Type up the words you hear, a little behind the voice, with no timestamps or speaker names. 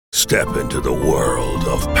Step into the world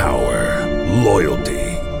of power, loyalty,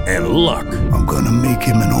 and luck. I'm gonna make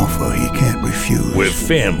him an offer he can't refuse. With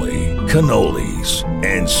family, cannolis,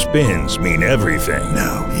 and spins mean everything.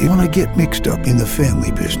 Now, you wanna get mixed up in the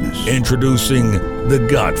family business. Introducing The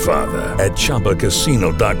Godfather at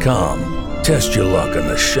ChumbaCasino.com. Test your luck in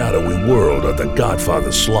the shadowy world of The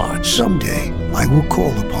Godfather slot. Someday, I will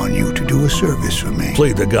call upon you to do a service for me.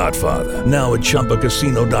 Play The Godfather now at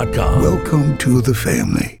ChumbaCasino.com. Welcome to the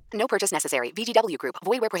family. No purchase necessary. VGW Group.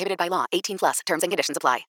 Void where prohibited by law. 18 plus. Terms and conditions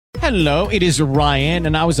apply. Hello, it is Ryan,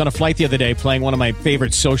 and I was on a flight the other day playing one of my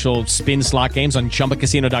favorite social spin slot games on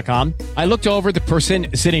ChumbaCasino.com. I looked over at the person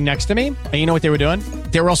sitting next to me, and you know what they were doing?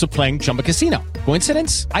 They were also playing Chumba Casino.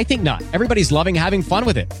 Coincidence? I think not. Everybody's loving having fun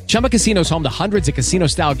with it. Chumba Casino is home to hundreds of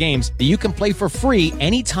casino-style games that you can play for free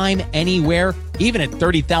anytime, anywhere, even at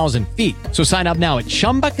 30,000 feet. So sign up now at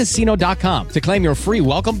ChumbaCasino.com to claim your free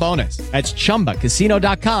welcome bonus. That's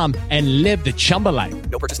ChumbaCasino.com and live the Chumba life.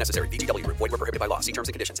 No purchase necessary. VGW Group. Void where prohibited by law. See terms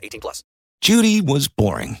and conditions. 18 plus. Judy was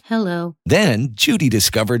boring. Hello. Then Judy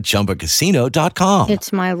discovered ChumbaCasino.com.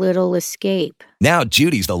 It's my little escape. Now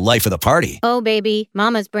Judy's the life of the party. Oh, baby,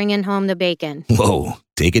 mama's bringing home the bacon. Whoa,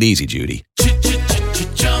 take it easy, Judy.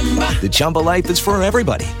 The Chumba life is for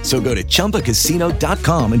everybody. So go to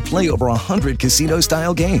ChumbaCasino.com and play over 100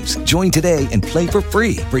 casino-style games. Join today and play for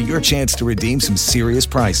free for your chance to redeem some serious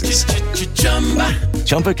prizes.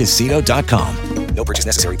 ChumbaCasino.com. No purchase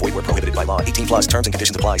necessary. Void where prohibited by law. 18 plus. Terms and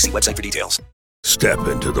conditions apply. See website for details. Step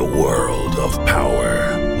into the world of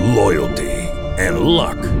power, loyalty, and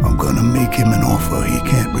luck. I'm gonna make him an offer he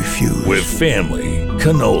can't refuse. With family,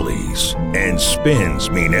 cannolis, and spins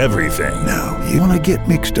mean everything. Now, you wanna get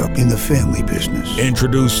mixed up in the family business.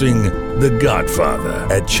 Introducing The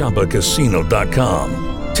Godfather at ChumbaCasino.com.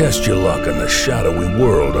 Test your luck in the shadowy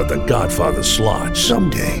world of The Godfather slot.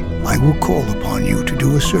 Someday, I will call upon you to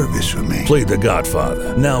do a service for me. Play The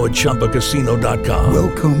Godfather now at ChumbaCasino.com.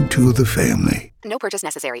 Welcome to the family. No purchase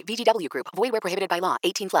necessary. VGW Group. Void where prohibited by law.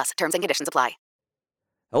 18 plus. Terms and conditions apply.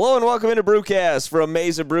 Hello and welcome into Brewcast from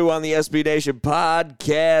Mesa Brew on the SB Nation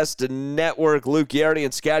Podcast Network. Luke Yardy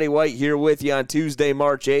and Scotty White here with you on Tuesday,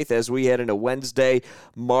 March 8th as we head into Wednesday,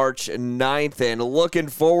 March 9th. And looking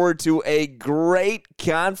forward to a great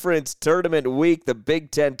conference tournament week. The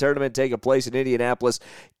Big Ten tournament taking place in Indianapolis,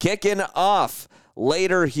 kicking off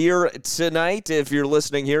later here tonight if you're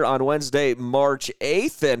listening here on Wednesday, March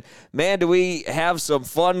 8th. And, man, do we have some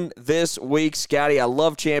fun this week, Scotty. I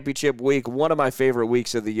love championship week. One of my favorite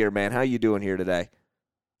weeks of the year, man. How you doing here today?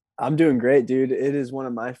 I'm doing great, dude. It is one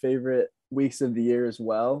of my favorite weeks of the year as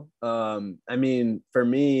well. I mean, for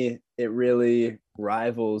me, it really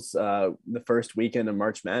rivals the first weekend of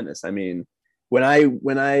March Madness. I mean, when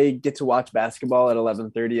I get to watch basketball at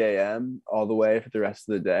 11:30 a.m. all the way for the rest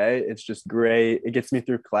of the day, it's just great. It gets me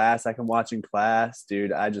through class. I can watch in class,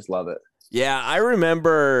 dude. I just love it. Yeah, I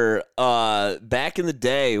remember back in the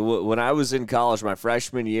day when I was in college, my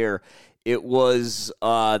freshman year, it was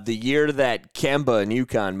the year that Kemba and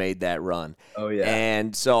UConn made that run. Oh, yeah.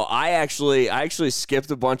 And so I actually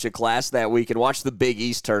skipped a bunch of class that week and watched the Big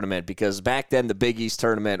East tournament because back then the Big East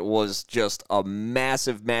tournament was just a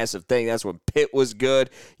massive, massive thing. That's when Pitt was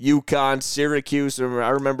good, UConn, Syracuse. I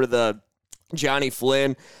remember the Johnny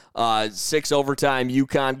Flynn 6 overtime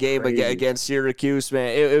UConn game against Syracuse,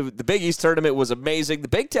 man. The Big East tournament was amazing. The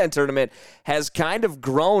Big Ten tournament has kind of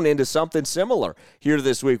grown into something similar here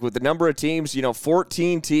this week with the number of teams,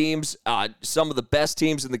 14 teams, some of the best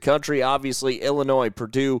teams in the country, obviously Illinois,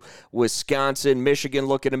 Purdue, Wisconsin, Michigan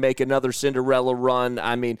looking to make another Cinderella run.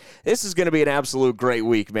 I mean, this is going to be an absolute great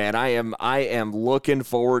week, man. I am looking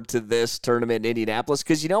forward to this tournament in Indianapolis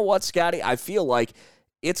because you know what, Scotty? I feel like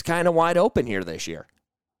it's kind of wide open here this year.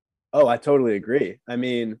 Oh, I totally agree. I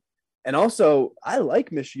mean, and also I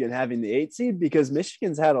like Michigan having the 8 seed because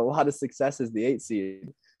Michigan's had a lot of success as the 8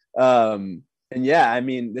 seed. And yeah, I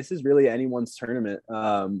mean, this is really anyone's tournament.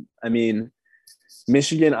 I mean,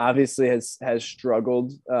 Michigan obviously has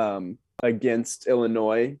struggled against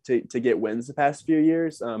Illinois to get wins the past few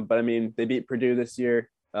years. But I mean, they beat Purdue this year.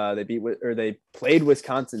 They played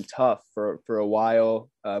Wisconsin tough for a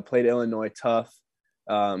while, played Illinois tough.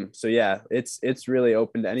 So yeah, it's really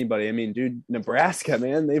open to anybody. I mean, dude, Nebraska,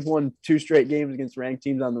 man, they've won 2 straight games against ranked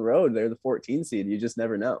teams on the road. They're the 14 seed. You just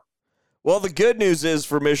never know. Well, the good news is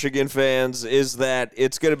for Michigan fans is that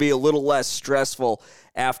it's going to be a little less stressful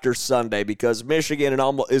after Sunday because Michigan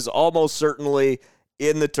is almost certainly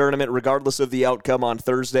in the tournament, regardless of the outcome on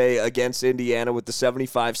Thursday against Indiana with the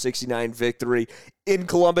 75-69 victory in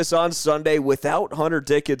Columbus on Sunday without Hunter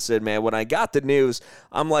Dickinson, man. When I got the news,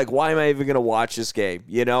 I'm like, why am I even going to watch this game?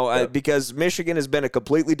 Because Michigan has been a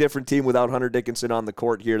completely different team without Hunter Dickinson on the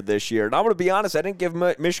court here this year. And I'm going to be honest, I didn't give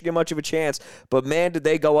Michigan much of a chance, but man, did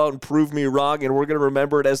they go out and prove me wrong, and we're going to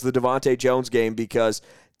remember it as the Devontae Jones game because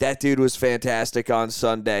that dude was fantastic on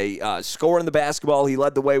Sunday. Scoring the basketball, he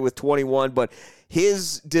led the way with 21, but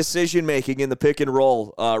his decision-making in the pick and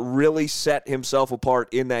roll really set himself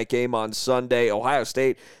apart in that game on Sunday. Ohio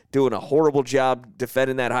State doing a horrible job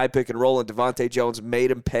defending that high pick and roll, and Devontae Jones made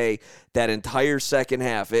him pay that entire second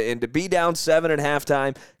half. And to be down 7 at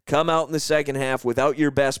halftime, come out in the second half without your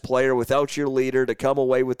best player, without your leader, to come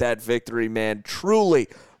away with that victory, man, truly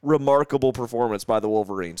remarkable performance by the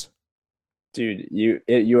Wolverines. Dude,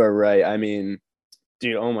 you are right. I mean,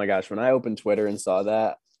 dude, oh my gosh, when I opened Twitter and saw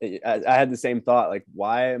that, I had the same thought, like,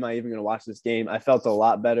 why am I even going to watch this game? I felt a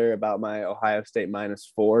lot better about my Ohio State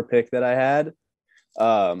 -4 pick that I had.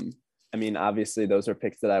 I mean, obviously those are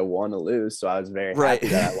picks that I want to lose, so I was very happy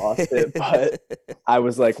that I lost it, but I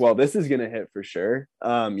was like, well, this is going to hit for sure.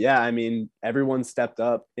 Yeah, I mean, everyone stepped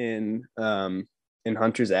up in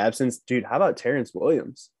Hunter's absence. Dude, how about Terrence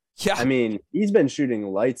Williams? Yeah. I mean, he's been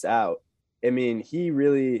shooting lights out. I mean, he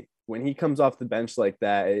really, when he comes off the bench like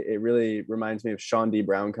that, it really reminds me of Sean D.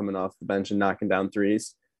 Brown coming off the bench and knocking down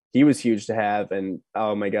threes. He was huge to have. And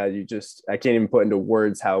oh my God, I can't even put into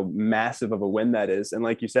words how massive of a win that is. And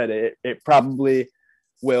like you said, it probably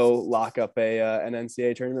will lock up an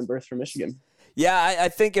NCAA tournament berth for Michigan. Yeah, I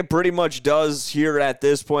think it pretty much does here at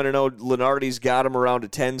this point. I know Lenardi's got him around a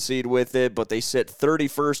 10 seed with it, but they sit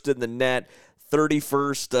 31st in the net.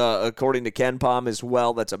 31st, according to KenPom as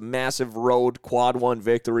well. That's a massive road quad one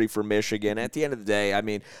victory for Michigan. At the end of the day, I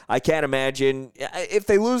mean, I can't imagine if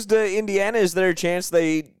they lose to Indiana, is there a chance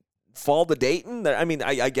they fall to Dayton? I mean,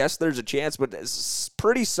 I guess there's a chance, but it's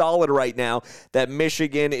pretty solid right now that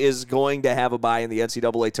Michigan is going to have a bye in the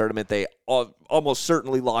NCAA tournament. They almost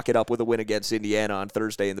certainly lock it up with a win against Indiana on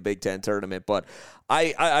Thursday in the Big Ten tournament. But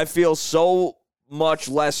I feel so much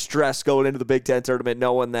less stress going into the Big Ten tournament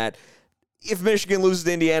knowing that if Michigan loses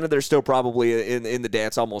to Indiana, they're still probably in the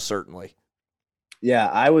dance, almost certainly. Yeah,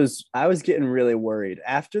 I was getting really worried.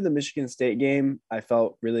 After the Michigan State game, I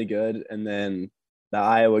felt really good. And then the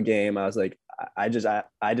Iowa game, I was like, I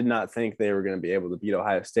did not think they were going to be able to beat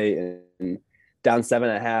Ohio State. And down 7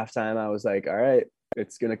 at halftime, I was like, all right,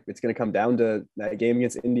 it's gonna come down to that game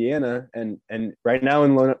against Indiana. And right now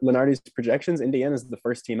in Lenardi's projections, Indiana's the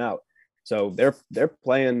first team out. So they're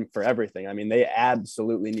playing for everything. I mean, they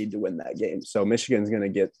absolutely need to win that game. So Michigan's going to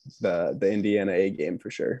get the Indiana A game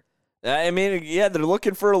for sure. I mean, yeah, they're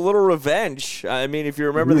looking for a little revenge. I mean, if you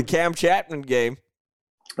remember the Cam Chapman game.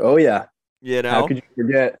 Oh, yeah. You know? How could you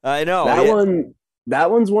forget? I know.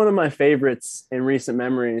 That one's one of my favorites in recent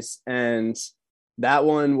memories. And that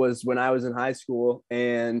one was when I was in high school,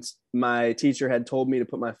 and my teacher had told me to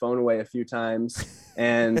put my phone away a few times,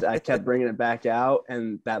 and I kept bringing it back out,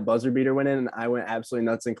 and that buzzer beater went in, and I went absolutely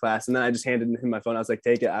nuts in class. And then I just handed him my phone. I was like,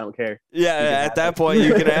 take it. I don't care. Yeah, at that point,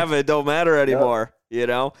 you can have it. It don't matter anymore, you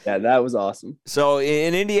know? Yeah, that was awesome. So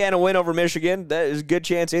in Indiana win over Michigan, there's a good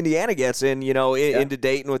chance Indiana gets in, into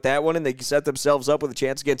Dayton with that one, and they set themselves up with a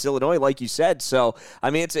chance against Illinois, like you said. So,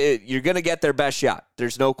 I mean, you're going to get their best shot.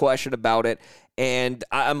 There's no question about it. And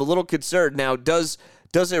I'm a little concerned now. Does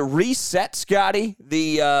it reset, Scotty?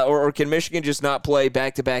 Or can Michigan just not play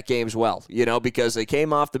back-to-back games well? Because they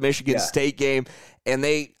came off the Michigan State game, and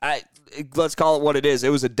let's call it what it is. It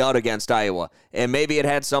was a dud against Iowa, and maybe it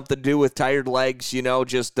had something to do with tired legs.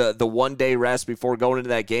 Just the 1 day rest before going into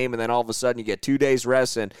that game, and then all of a sudden you get 2 days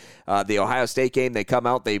rest. And the Ohio State game, they come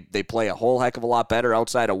out, they play a whole heck of a lot better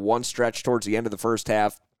outside of one stretch towards the end of the first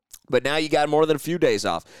half. But now you got more than a few days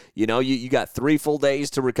off. You got 3 full days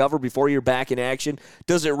to recover before you're back in action.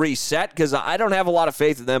 Does it reset? Because I don't have a lot of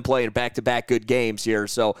faith in them playing back-to-back good games here.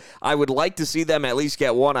 So I would like to see them at least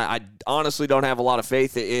get one. I honestly don't have a lot of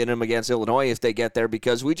faith in them against Illinois if they get there,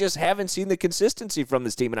 because we just haven't seen the consistency from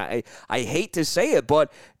this team. And I hate to say it,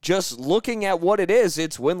 but just looking at what it is,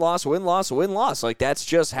 it's win-loss, win-loss, win-loss. Like, that's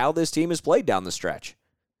just how this team has played down the stretch.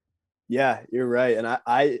 Yeah, you're right.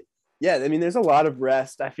 And yeah, I mean, there's a lot of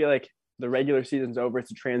rest. I feel like the regular season's over. It's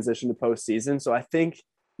a transition to postseason. So I think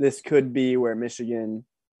this could be where Michigan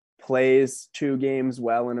plays 2 games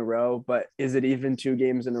well in a row. But is it even 2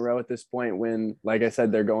 games in a row at this point when, like I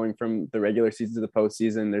said, they're going from the regular season to the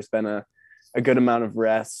postseason? There's been a good amount of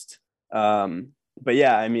rest. But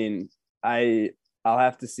yeah, I mean, I'll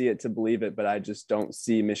have to see it to believe it, but I just don't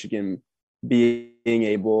see Michigan being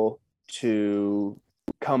able to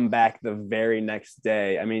come back the very next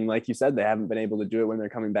day. I mean, like you said, they haven't been able to do it when they're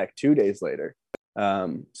coming back 2 days later.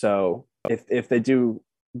 So if they do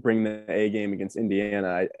bring the A game against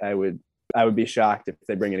Indiana, I would be shocked if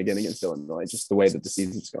they bring it again against Illinois, just the way that the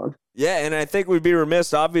season's gone. Yeah, and I think we'd be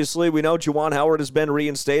remiss. Obviously, we know Juwan Howard has been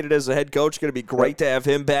reinstated as a head coach. Going to be great to have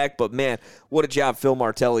him back. But, man, what a job Phil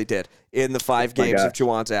Martelli did in the 5 games of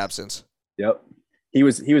Juwan's absence. Yep. He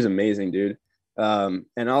was amazing, dude.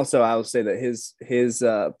 And also, I will say that his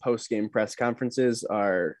post-game press conferences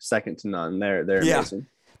are second to none. They're amazing.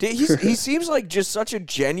 He seems like just such a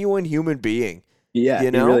genuine human being. Yeah,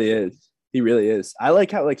 you know? He really is. He really is. I like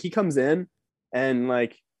how he comes in and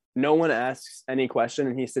no one asks any question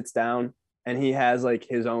and he sits down and he has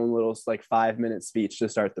his own little 5-minute speech to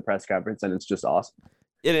start the press conference, and it's just awesome.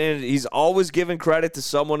 And he's always giving credit to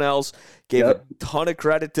someone else, gave a ton of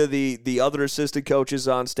credit to the other assistant coaches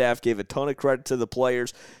on staff, gave a ton of credit to the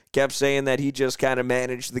players, kept saying that he just kind of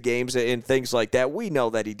managed the games and things like that. We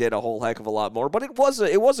know that he did a whole heck of a lot more, but it was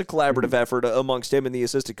a collaborative effort amongst him and the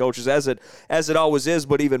assistant coaches, as it always is,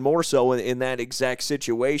 but even more so in that exact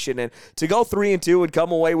situation. And to go 3-2 and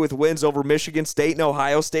come away with wins over Michigan State and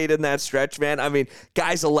Ohio State in that stretch, man, I mean,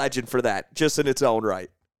 guy's a legend for that, just in its own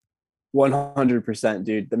right. 100%,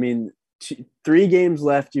 dude. I mean, 3 games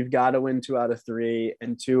left. You've got to win 2 out of 3,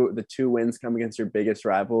 and the 2 wins come against your biggest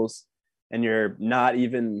rivals, and you're not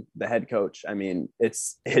even the head coach. I mean,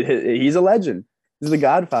 he's a legend. He's the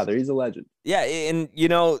Godfather. He's a legend. Yeah, and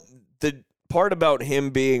the part about him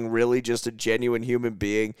being really just a genuine human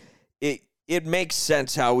being, it makes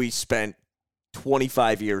sense how he spent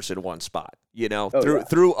 25 years in one spot.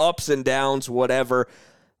 Through ups and downs, whatever.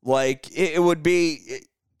 It would be.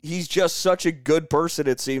 He's just such a good person,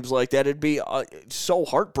 it seems like, that it'd be so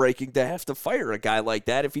heartbreaking to have to fire a guy like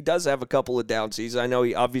that if he does have a couple of down seasons. I know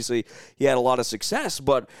he had a lot of success,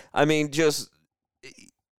 but, I mean,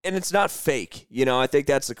 and it's not fake. I think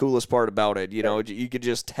that's the coolest part about it. You could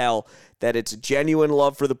just tell that it's genuine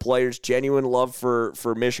love for the players, genuine love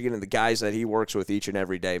for Michigan and the guys that he works with each and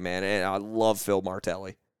every day, man. And I love Phil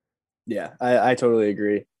Martelli. Yeah, I totally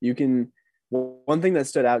agree. One thing that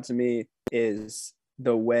stood out to me is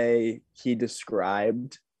the way he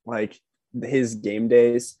described his game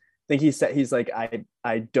days. I think he said he's like,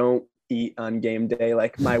 I don't eat on game day.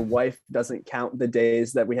 My wife doesn't count the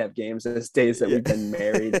days that we have games as days that we've been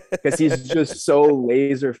married, because he's just so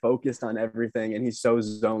laser focused on everything and he's so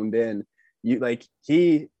zoned in.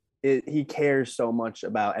 He cares so much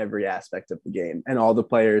about every aspect of the game and all the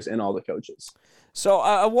players and all the coaches. So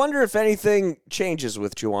I wonder if anything changes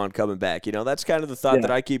with Juwan coming back. That's kind of the thought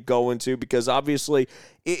that I keep going to, because obviously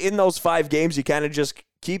in those 5 games, you kind of just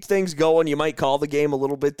keep things going. You might call the game a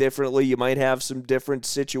little bit differently. You might have some different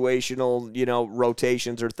situational,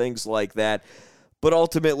 rotations or things like that. But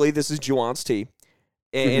ultimately, this is Juwan's team.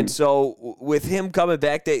 And so with him coming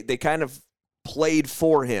back, they kind of played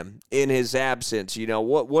for him in his absence.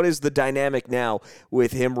 What is the dynamic now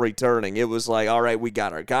with him returning? It was like, all right, we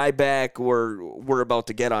got our guy back. We're about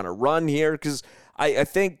to get on a run here, because I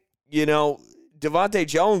think Devontae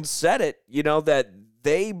Jones said it. That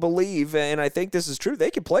they believe, and I think this is true,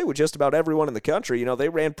 they can play with just about everyone in the country. They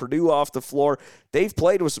ran Purdue off the floor. They've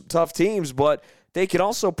played with some tough teams, but they can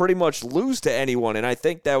also pretty much lose to anyone. And I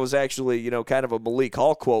think that was actually, kind of a Malik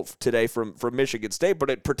Hall quote today from Michigan State, but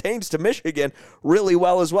it pertains to Michigan really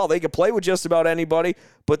well as well. They could play with just about anybody,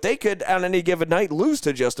 but they could, on any given night, lose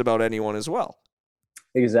to just about anyone as well.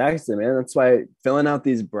 Exactly, man. That's why filling out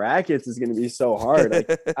these brackets is going to be so hard.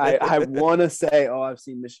 I want to say, I've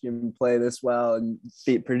seen Michigan play this well and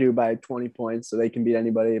beat Purdue by 20 points so they can beat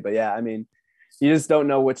anybody. But yeah, I mean, you just don't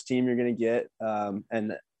know which team you're going to get.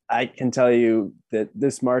 And I can tell you that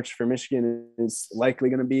this March for Michigan is likely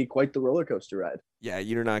going to be quite the roller coaster ride. Yeah,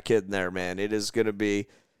 you're not kidding there, man. It is going to be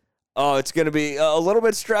it's going to be a little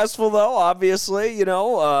bit stressful, though, obviously.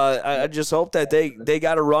 I just hope that they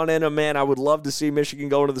got a run in them, man. I would love to see Michigan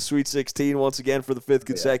go into the Sweet 16 once again for the 5th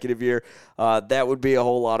consecutive year. That would be a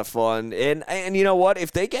whole lot of fun. And you know what?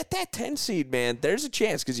 If they get that 10 seed, man, there's a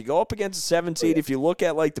chance, because you go up against a 7 seed. If you look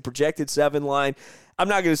at, the projected 7 line, I'm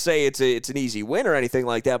not going to say it's an easy win or anything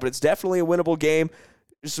like that, but it's definitely a winnable game.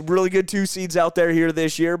 There's some really good 2 seeds out there here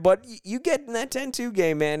this year, but you get in that 10-2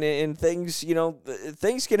 game, man, and things,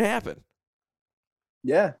 things can happen.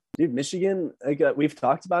 Yeah, dude, Michigan, we've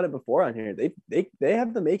talked about it before on here. They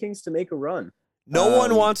have the makings to make a run. No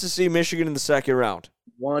one wants to see Michigan in the second round.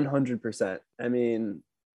 100%. I mean,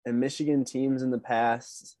 and Michigan teams in the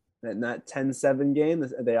past, in that 10-7 game,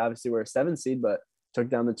 they obviously were a 7 seed, but took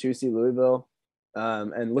down the 2 seed Louisville.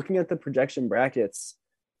 And looking at the projection brackets,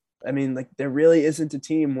 I mean, like there really isn't a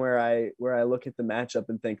team where I look at the matchup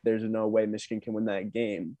and think there's no way Michigan can win that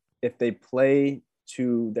game. If they play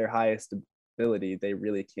to their highest ability, they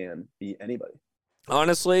really can beat anybody.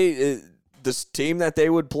 Honestly, this team that they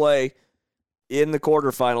would play in the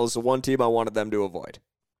quarterfinals is the one team I wanted them to avoid.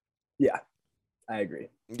 Yeah, I agree.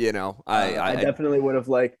 You know, I definitely would have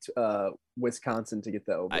liked Wisconsin to get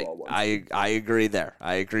the overall one. I agree there.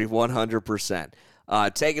 I agree 100%.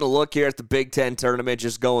 Taking a look here at the Big Ten tournament,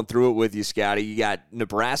 just going through it with you, Scotty. You got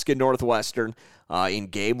Nebraska Northwestern in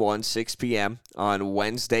Game 1, 6 p.m. on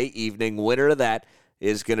Wednesday evening. Winner of that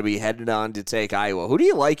is going to be headed on to take Iowa. Who do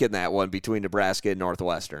you like in that one between Nebraska and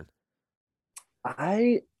Northwestern?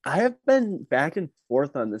 I have been back and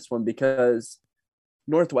forth on this one because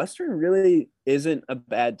Northwestern really isn't a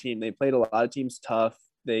bad team. They played a lot of teams tough.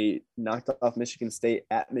 They knocked off Michigan State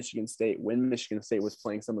at Michigan State when Michigan State was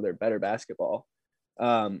playing some of their better basketball.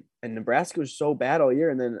 And Nebraska was so bad all year,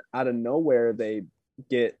 and then out of nowhere they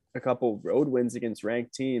get a couple road wins against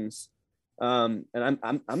ranked teams. And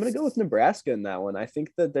I'm going to go with Nebraska in that one. I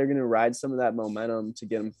think that they're going to ride some of that momentum to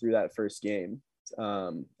get them through that first game.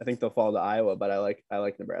 I think they'll fall to Iowa, but I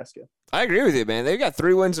like Nebraska. I agree with you, man. They've got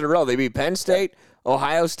 3 wins in a row. They beat Penn State,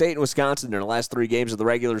 Ohio State, and Wisconsin in the last 3 games of the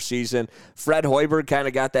regular season. Fred Hoiberg kind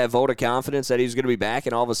of got that vote of confidence that he's going to be back,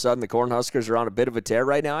 and all of a sudden the Cornhuskers are on a bit of a tear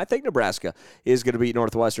right now. I think Nebraska is going to beat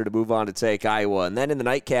Northwestern to move on to take Iowa. And then in the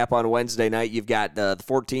nightcap on Wednesday night, you've got the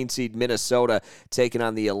 14-seed Minnesota taking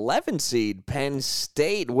on the 11-seed Penn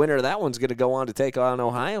State. Winner of that one's going to go on to take on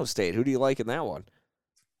Ohio State. Who do you like in that one?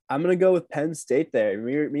 I'm going to go with Penn State there.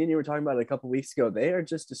 Me and you were talking about it a couple weeks ago. They are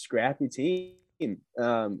just a scrappy team. You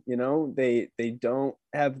know, they don't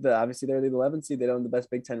have obviously they're the 11th seed. They don't have the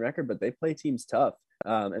best Big Ten record, but they play teams tough.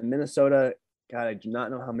 And Minnesota, God, I do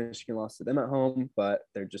not know how Michigan lost to them at home, but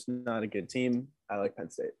they're just not a good team. I like Penn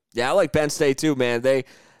State. Yeah, I like Penn State too, man.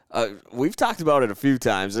 We've talked about it a few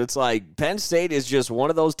times. It's like Penn State is just one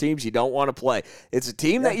of those teams you don't want to play. It's a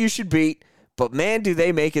team that you should beat. But, man, do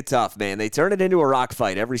they make it tough, man. They turn it into a rock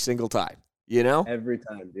fight every single time, you know? Every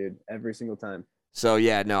time, dude. Every single time. So,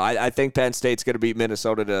 yeah, no, I think Penn State's going to beat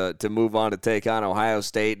Minnesota to move on to take on Ohio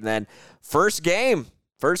State. And then first game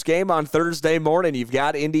on Thursday morning, you've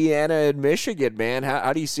got Indiana and Michigan, man.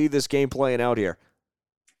 How do you see this game playing out here?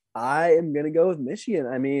 I am going to go with Michigan.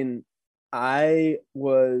 I mean, I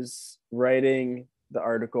was writing the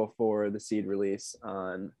article for the seed release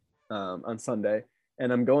on Sunday.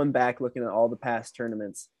 And I'm going back looking at all the past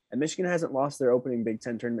tournaments, and Michigan hasn't lost their opening Big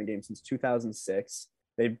Ten tournament game since 2006.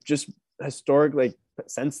 They've just historically,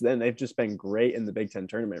 since then, they've just been great in the Big Ten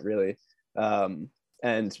tournament, really.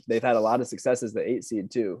 And they've had a lot of success as the 8 seed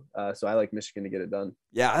too. So I like Michigan to get it done.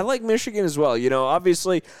 Yeah, I like Michigan as well. You know,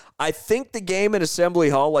 obviously, I think the game at Assembly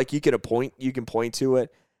Hall, like you can point to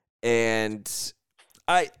it, and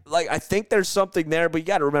I think there's something there, but you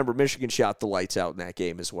got to remember Michigan shot the lights out in that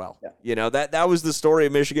game as well. Yeah. You know, that was the story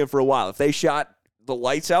of Michigan for a while. If they shot the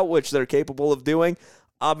lights out, which they're capable of doing,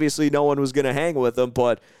 obviously no one was going to hang with them.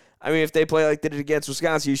 But, I mean, if they play like they did against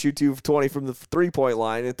Wisconsin, you shoot 2 of 20 from the 3-point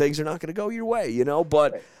line, and things are not going to go your way, you know.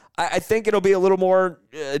 But right. I think it'll be a little more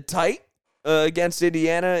tight against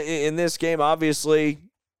Indiana in this game. Obviously,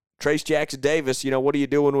 Trace Jackson-Davis, you know, what are you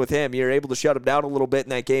doing with him? You're able to shut him down a little bit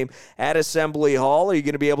in that game at Assembly Hall. Are you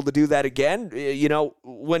going to be able to do that again? You know,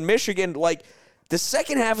 when Michigan, like the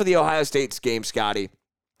second half of the Ohio State's game, Scotty,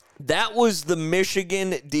 that was the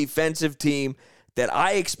Michigan defensive team that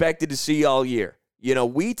I expected to see all year. You know,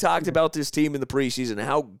 we talked about this team in the preseason,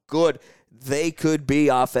 how good they could be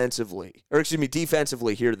defensively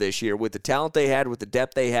here this year with the talent they had, with the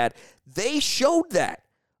depth they had. They showed that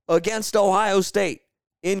against Ohio State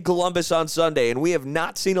in Columbus on Sunday, and we have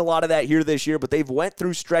not seen a lot of that here this year, but they've went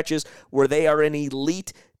through stretches where they are an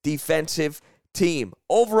elite defensive team.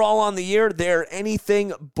 Overall on the year, they're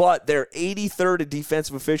anything but. They're 83rd in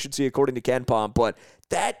defensive efficiency according to KenPom, but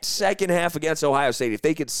that second half against Ohio State, if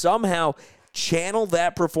they could somehow channel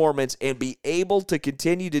that performance and be able to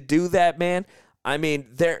continue to do that, man, I mean,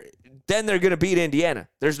 then they're going to beat Indiana.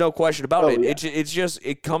 There's no question about it. Yeah. It's just,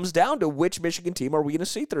 it comes down to which Michigan team are we going to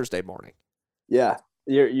see Thursday morning. Yeah.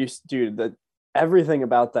 Dude, everything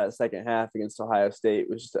about that second half against Ohio State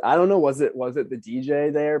was just, I don't know, was it the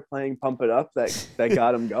DJ there playing Pump It Up that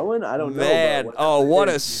got him going? I don't know. Man, what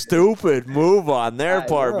a stupid move on their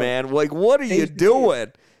part, man. Like, what are you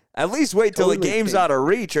doing? At least wait till the game's out of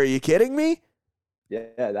reach. Are you kidding me?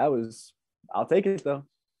 Yeah, I'll take it though.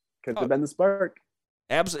 Could have been the spark.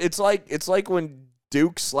 Absolutely. It's like when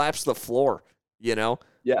Duke slaps the floor, you know?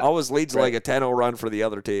 Yeah. Always leads like a 10-0 run for the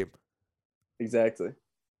other team. Exactly.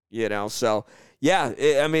 You know, so, yeah,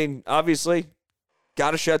 I mean, obviously,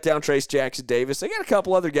 got to shut down Trace Jackson-Davis. They got a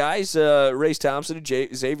couple other guys, Race Thompson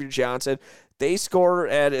and Xavier Johnson. They score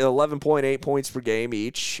at 11.8 points per game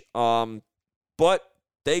each. But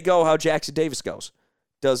they go how Jackson-Davis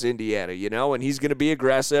does Indiana, and he's going to be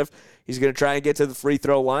aggressive. He's going to try and get to the free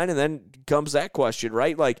throw line, and then comes that question,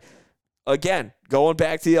 right? Like, again, going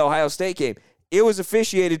back to the Ohio State game, it was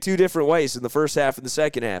officiated two different ways in the first half and the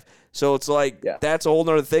second half. So it's like that's a whole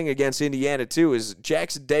nother thing against Indiana, too, is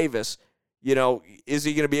Jackson-Davis, is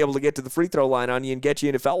he going to be able to get to the free throw line on you and get you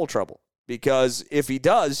into foul trouble? Because if he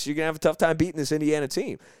does, you're going to have a tough time beating this Indiana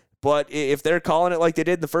team. But if they're calling it like they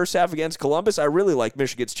did in the first half against Columbus, I really like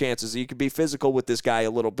Michigan's chances. You can be physical with this guy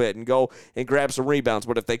a little bit and go and grab some rebounds.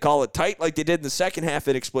 But if they call it tight like they did in the second half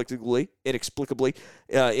inexplicably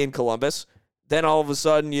in Columbus, then all of a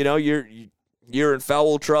sudden, you're in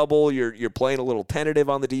foul trouble. You're playing a little tentative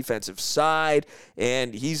on the defensive side,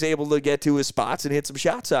 and he's able to get to his spots and hit some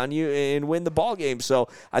shots on you and win the ball game. So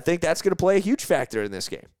I think that's going to play a huge factor in this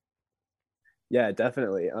game. Yeah,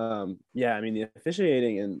 definitely. The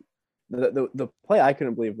officiating and the play I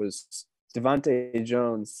couldn't believe was Devontae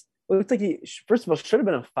Jones. It looked like he, first of all, should have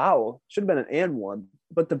been a foul, should have been an and one,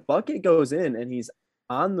 but the bucket goes in and he's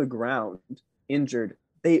on the ground injured.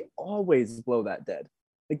 They always blow that dead.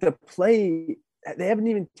 Like the play, they haven't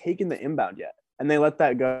even taken the inbound yet, and they let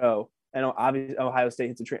that go. And obviously, Ohio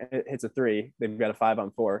State hits a three. They've got a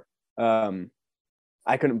 5-on-4.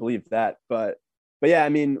 I couldn't believe that, but yeah, I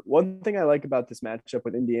mean, one thing I like about this matchup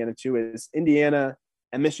with Indiana too is Indiana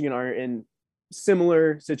and Michigan are in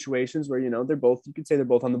similar situations where they're both. You could say they're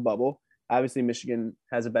both on the bubble. Obviously, Michigan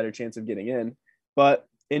has a better chance of getting in, but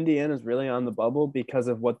Indiana's really on the bubble because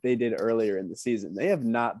of what they did earlier in the season. They have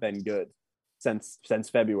not been good since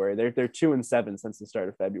February. They're 2-7 since the start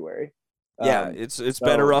of February. Yeah, it's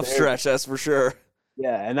been a rough stretch, that's for sure.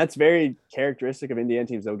 Yeah, and that's very characteristic of Indiana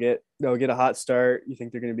teams. They'll get a hot start. You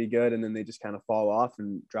think they're going to be good, and then they just kind of fall off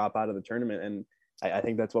and drop out of the tournament. And I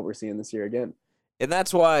think that's what we're seeing this year again. And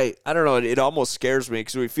that's why, I don't know, it almost scares me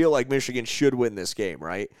because we feel like Michigan should win this game,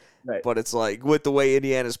 right? Right. But it's like with the way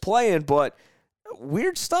Indiana's playing, but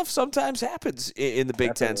weird stuff sometimes happens in the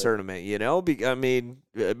Big Ten tournament, I mean,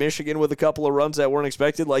 Michigan with a couple of runs that weren't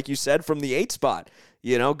expected, like you said, from the 8 spot.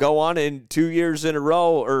 Go on in 2 years in a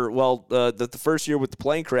row, the first year with the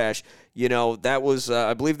plane crash, that was,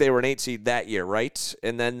 I believe they were an 8 seed that year, right?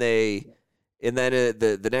 And then the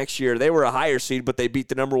next year they were a higher seed, but they beat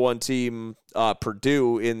the number 1 team,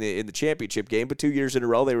 Purdue, in the championship game. But 2 years in a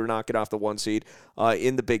row they were knocking off the 1 seed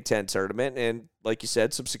in the Big Ten tournament, and like you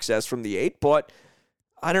said, some success from the 8. But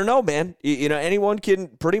I don't know, man. Anyone can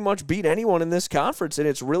pretty much beat anyone in this conference, and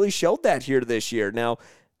it's really showed that here this year. Now,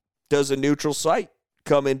 does a neutral site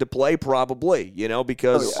come into play? Probably,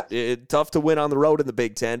 because it's tough to win on the road in the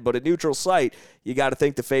Big Ten, but a neutral site, you got to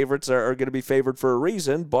think the favorites are going to be favored for a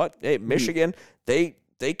reason. But hey, Michigan, they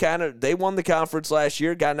won the conference last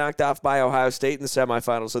year, got knocked off by Ohio State in the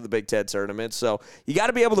semifinals of the Big Ten tournament. So you got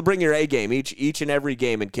to be able to bring your A game each and every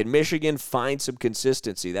game. And can Michigan find some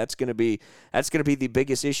consistency? That's going to be the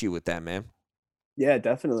biggest issue with that, man. Yeah,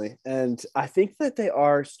 definitely. And I think that they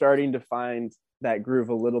are starting to find that groove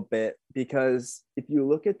a little bit, because if you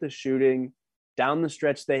look at the shooting down the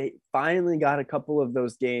stretch, they finally got a couple of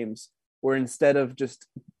those games where instead of just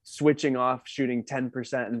switching off shooting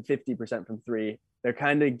 10% and 50% from 3, they're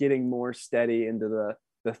kind of getting more steady into the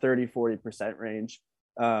 30-40% range.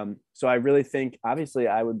 So I really think, obviously,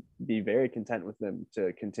 I would be very content with them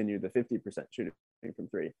to continue the 50% shooting from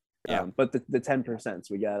 3. Yeah. But the 10%,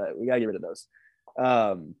 we gotta get rid of those.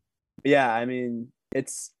 Yeah, I mean,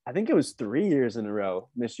 I think it was 3 years in a row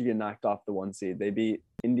Michigan knocked off the 1 seed. They beat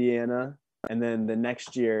Indiana, and then the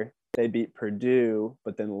next year they beat Purdue,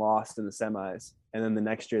 but then lost in the semis. And then the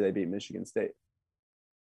next year they beat Michigan State.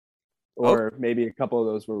 Or maybe a couple of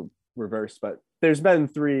those were reversed, but there's been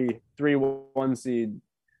three 1 seed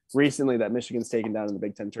recently that Michigan's taken down in the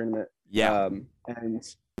Big Ten tournament. Yeah.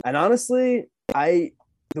 And honestly, they've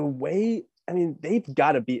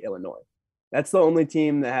got to beat Illinois. That's the only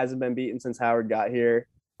team that hasn't been beaten since Howard got here.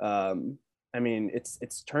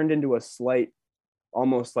 It's turned into a slight,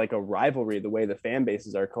 almost like a rivalry, the way the fan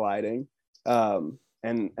bases are colliding. And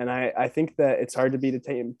I think that it's hard to beat a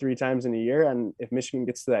team 3 times in a year. And if Michigan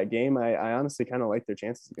gets to that game, I honestly kind of like their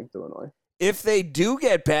chances against Illinois. If they do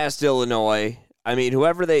get past Illinois, I mean,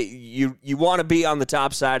 whoever you want to be on the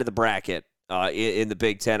top side of the bracket. In the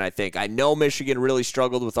Big Ten, I think. I know Michigan really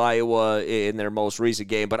struggled with Iowa in their most recent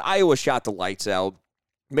game, but Iowa shot the lights out.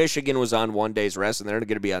 Michigan was on 1 day's rest, and they're going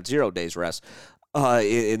to be on 0 days rest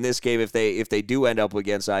in this game if they do end up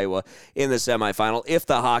against Iowa in the semifinal, if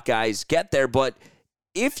the Hawkeyes get there. But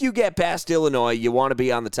if you get past Illinois, you want to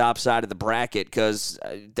be on the top side of the bracket because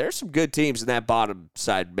there's some good teams in that bottom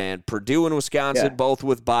side, man. Purdue and Wisconsin, both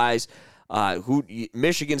with byes.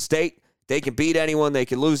 Michigan State, they can beat anyone. They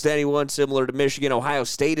can lose to anyone, similar to Michigan. Ohio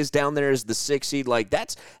State is down there as the 6th seed. Like,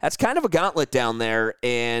 that's kind of a gauntlet down there.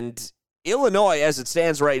 And Illinois, as it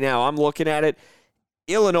stands right now, I'm looking at it,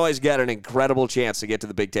 Illinois' got an incredible chance to get to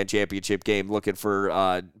the Big Ten championship game, looking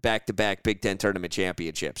for back-to-back Big Ten tournament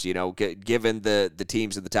championships, given the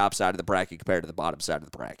teams at the top side of the bracket compared to the bottom side of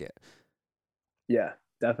the bracket. Yeah,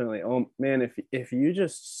 definitely. Oh, man, if you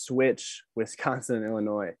just switch Wisconsin and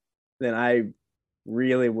Illinois, then I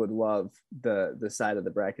really would love the side of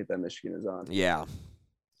the bracket that Michigan is on. Yeah.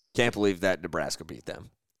 Can't believe that Nebraska beat them.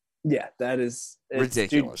 Yeah, that is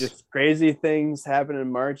ridiculous. Dude, just crazy things happen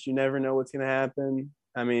in March. You never know what's going to happen.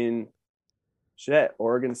 I mean, shit,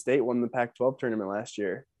 Oregon State won the Pac-12 tournament last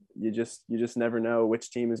year. You just never know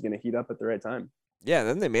which team is going to heat up at the right time. Yeah,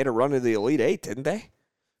 then they made a run to the Elite Eight, didn't they?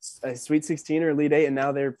 A Sweet 16 or Elite Eight, and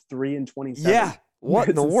now they're 3-27. Yeah, what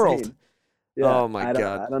in the world? Yeah, oh my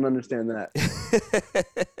God, I don't understand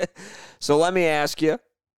that. So let me ask you,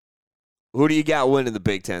 who do you got winning the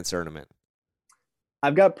Big Ten tournament?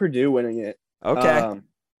 I've got Purdue winning it. Okay.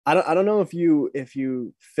 I don't know if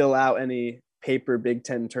you fill out any paper Big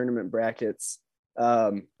Ten tournament brackets,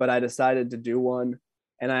 but I decided to do one,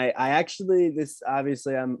 and I actually, this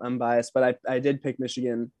obviously I'm biased, but I did pick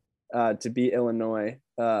Michigan to beat Illinois.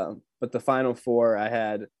 But the Final Four, I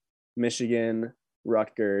had Michigan,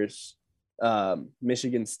 Rutgers,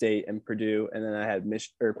 Michigan State, and Purdue, and then I had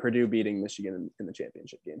Purdue beating Michigan in the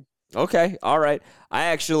championship game. Okay, all right. I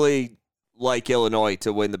actually like Illinois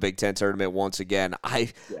to win the Big Ten tournament once again.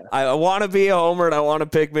 I want to be a homer and I want to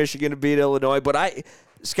pick Michigan to beat Illinois, but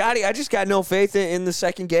Scotty, I just got no faith in the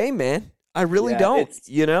second game, man. I really don't.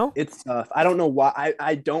 It's tough. I don't know why.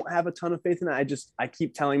 I don't have a ton of faith in it. I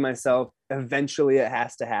keep telling myself eventually it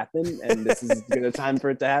has to happen, and this is as good a time for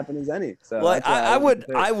it to happen as any. So I would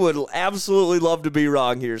absolutely love to be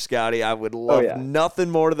wrong here, Scotty. I would love nothing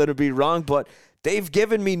more than to be wrong, but they've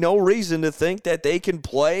given me no reason to think that they can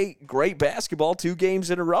play great basketball 2 games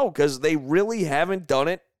in a row because they really haven't done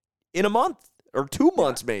it in a month or 2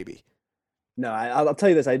 months maybe. No, I'll tell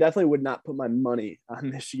you this. I definitely would not put my money on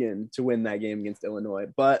Michigan to win that game against Illinois.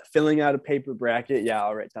 But filling out a paper bracket,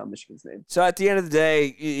 I'll write down Michigan's name. So at the end of the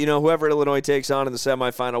day, whoever Illinois takes on in the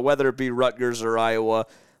semifinal, whether it be Rutgers or Iowa,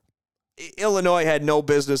 Illinois had no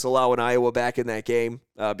business allowing Iowa back in that game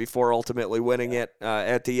before ultimately winning it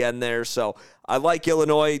at the end there. So I like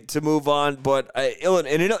Illinois to move on. But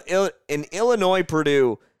an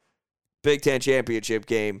Illinois-Purdue Big Ten championship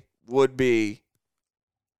game would be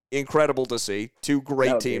incredible to see. 2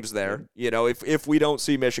 great teams there. If we don't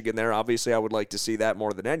see Michigan there, obviously I would like to see that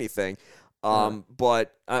more than anything.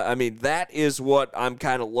 But I mean, that is what I'm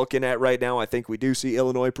kind of looking at right now. I think we do see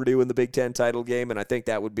Illinois-Purdue in the Big Ten title game, and I think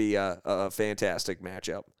that would be a fantastic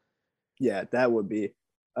matchup. Yeah, that would be.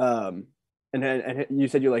 And you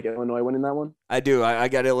said you like Illinois winning that one? I do. I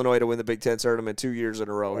got Illinois to win the Big Ten tournament 2 years in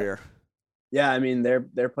a row here. Yeah, I mean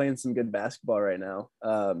they're playing some good basketball right now.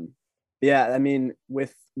 Yeah, I mean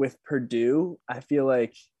with Purdue, I feel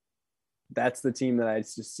like that's the team that I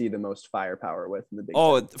just see the most firepower with in the Big Ten.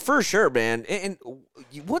 Oh, for sure, man. And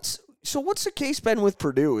what's the case been with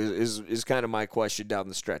Purdue is kind of my question down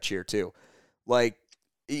the stretch here too. Like,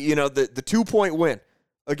 the 2-point win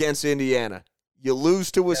against Indiana, you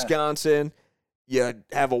lose to Wisconsin, you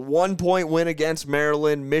have a 1-point win against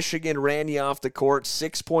Maryland, Michigan ran you off the court,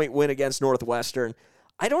 6-point win against Northwestern.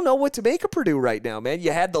 I don't know what to make of Purdue right now, man.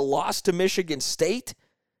 You had the loss to Michigan State.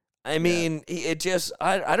 I mean, it just,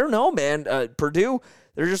 I don't know, man. Purdue,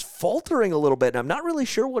 they're just faltering a little bit, and I'm not really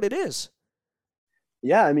sure what it is.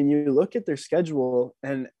 Yeah, I mean, you look at their schedule,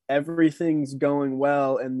 and everything's going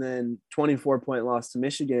well, and then 24-point loss to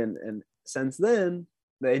Michigan, and since then,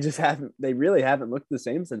 they really haven't looked the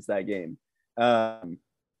same since that game.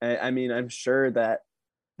 I mean, I'm sure that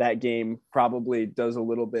game probably does a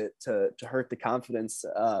little bit to hurt the confidence,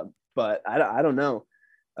 but I don't know.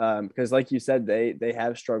 Because like you said, they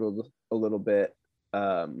have struggled a little bit,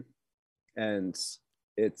 and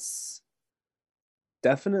it's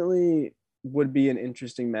definitely would be an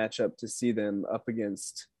interesting matchup to see them up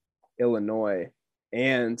against Illinois.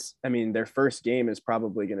 And I mean, their first game is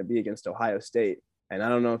probably going to be against Ohio State. And I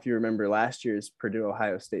don't know if you remember last year's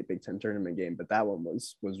Purdue-Ohio State Big Ten tournament game, but that one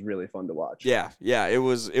was really fun to watch. Yeah, it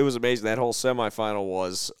was amazing. That whole semifinal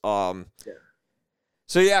was.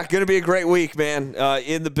 So, yeah, going to be a great week, man,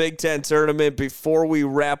 in the Big Ten tournament. Before we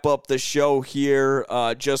wrap up the show here,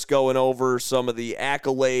 just going over some of the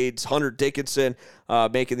accolades. Hunter Dickinson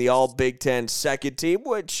making the All-Big Ten second team,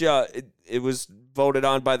 which it was voted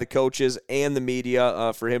on by the coaches and the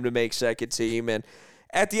media for him to make second team. And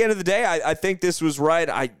at the end of the day, I think this was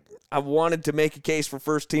right. I wanted to make a case for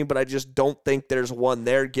first team, but I just don't think there's one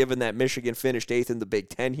there, given that Michigan finished 8th in the Big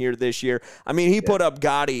Ten here this year. I mean, he put up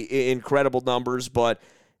gaudy, incredible numbers, but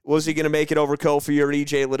was he going to make it over Kofi or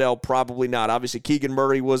E.J. Liddell? Probably not. Obviously, Keegan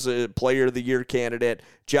Murray was a Player of the Year candidate.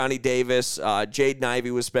 Johnny Davis, Jaden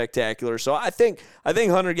Ivey was spectacular. So I think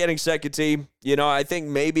Hunter getting second team, I think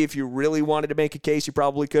maybe if you really wanted to make a case, you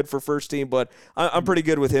probably could for first team, but I'm pretty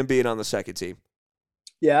good with him being on the second team.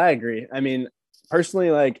 Yeah, I agree. I mean,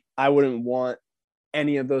 personally, I wouldn't want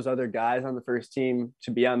any of those other guys on the first team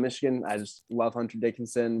to be on Michigan. I just love Hunter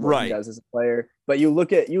Dickinson, what he does as a player. But you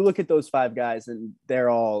look at those 5 guys, and they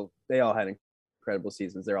all had incredible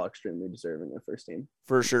seasons. They're all extremely deserving of first team.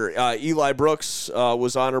 For sure. Eli Brooks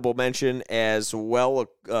was honorable mention as well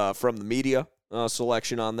from the media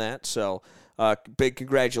selection on that. So big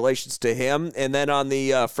congratulations to him. And then on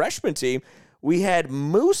the freshman team, we had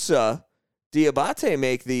Musa Diabate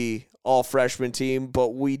make the all-freshman team, but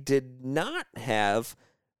we did not have,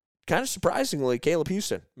 kind of surprisingly, Caleb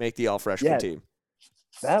Houston make the all-freshman team.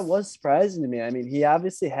 That was surprising to me. I mean, he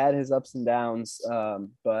obviously had his ups and downs,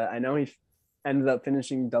 but I know he ended up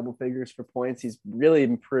finishing double figures for points. He's really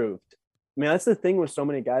improved. I mean, that's the thing with so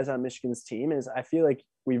many guys on Michigan's team is I feel like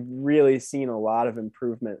we've really seen a lot of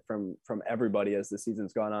improvement from everybody as the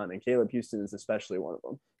season's gone on, and Caleb Houston is especially one of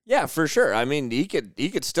them. Yeah, for sure. I mean, he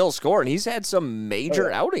could still score, and he's had some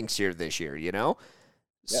major outings here this year, Yeah.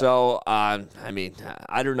 So, I mean,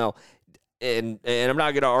 I don't know. And I'm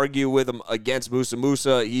not going to argue with him against Musa.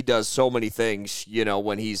 Musa, he does so many things,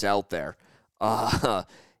 when he's out there.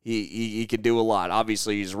 He can do a lot.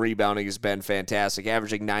 Obviously, his rebounding has been fantastic,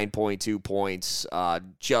 averaging 9.2 points,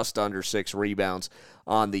 just under 6 rebounds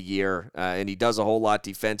on the year, and he does a whole lot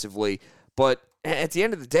defensively. But at the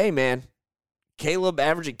end of the day, man, Caleb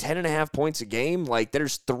averaging 10.5 points a game.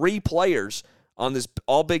 There's 3 players on this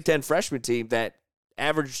All-Big Ten freshman team that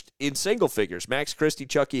averaged in single figures: Max Christie,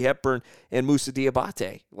 Chucky Hepburn, and Musa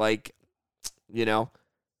Diabate. I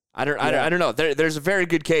don't know. There's a very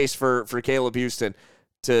good case for Caleb Houston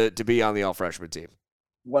to be on the all-freshman team.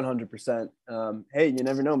 100%. Hey, you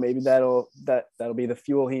never know. Maybe that'll be the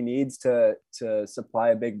fuel he needs to supply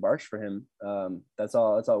a big march for him. That's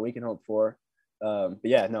all we can hope for. But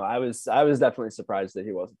yeah, no, I was definitely surprised that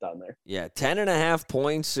he wasn't down there. Yeah, 10.5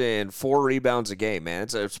 points and 4 rebounds a game, man.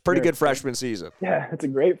 It's a pretty good freshman season. Yeah, it's a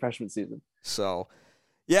great freshman season. So,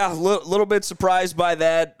 yeah, a little bit surprised by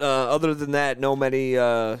that. Other than that, not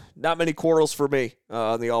many quarrels for me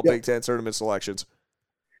on the All-Big Ten tournament selections.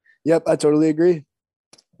 Yep, I totally agree.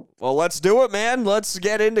 Well, let's do it, man. Let's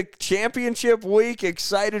get into championship week.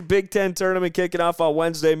 Excited Big Ten tournament kicking off on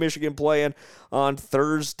Wednesday. Michigan playing on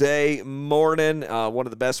Thursday morning. One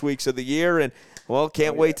of the best weeks of the year. And, well,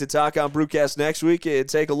 can't wait to talk on Brewcast next week and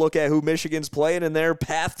take a look at who Michigan's playing and their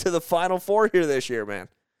path to the Final Four here this year, man.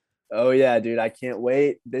 Oh, yeah, dude. I can't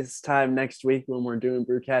wait. This time next week when we're doing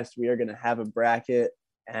Brewcast, we are going to have a bracket,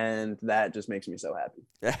 and that just makes me so happy.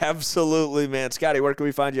 Absolutely, man. Scotty, where can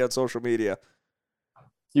we find you on social media?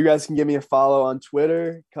 You guys can give me a follow on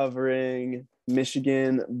Twitter covering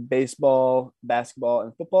Michigan baseball, basketball,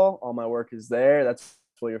 and football. All my work is there. That's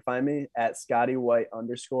where you'll find me, at ScottyWhite_ on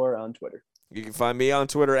Twitter. You can find me on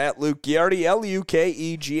Twitter at Luke Ghiardi,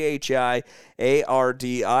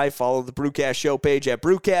 LUKEGHIARDI. Follow the Brewcast Show page at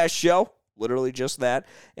Brewcast Show. Literally just that.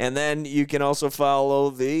 And then you can also follow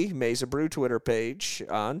the Maize and Brew Twitter page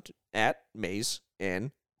at Maize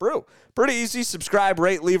and Brew. Pretty easy. Subscribe,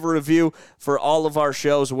 rate, leave a review for all of our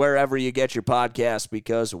shows wherever you get your podcasts,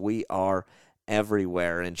 because we are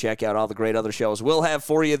everywhere. And check out all the great other shows we'll have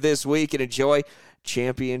for you this week, and enjoy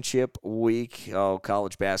championship week. Oh,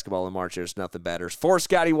 college basketball in March, there's nothing better. For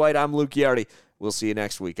Scotty White, I'm Luke Ghiardi. We'll see you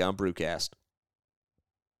next week on Brewcast.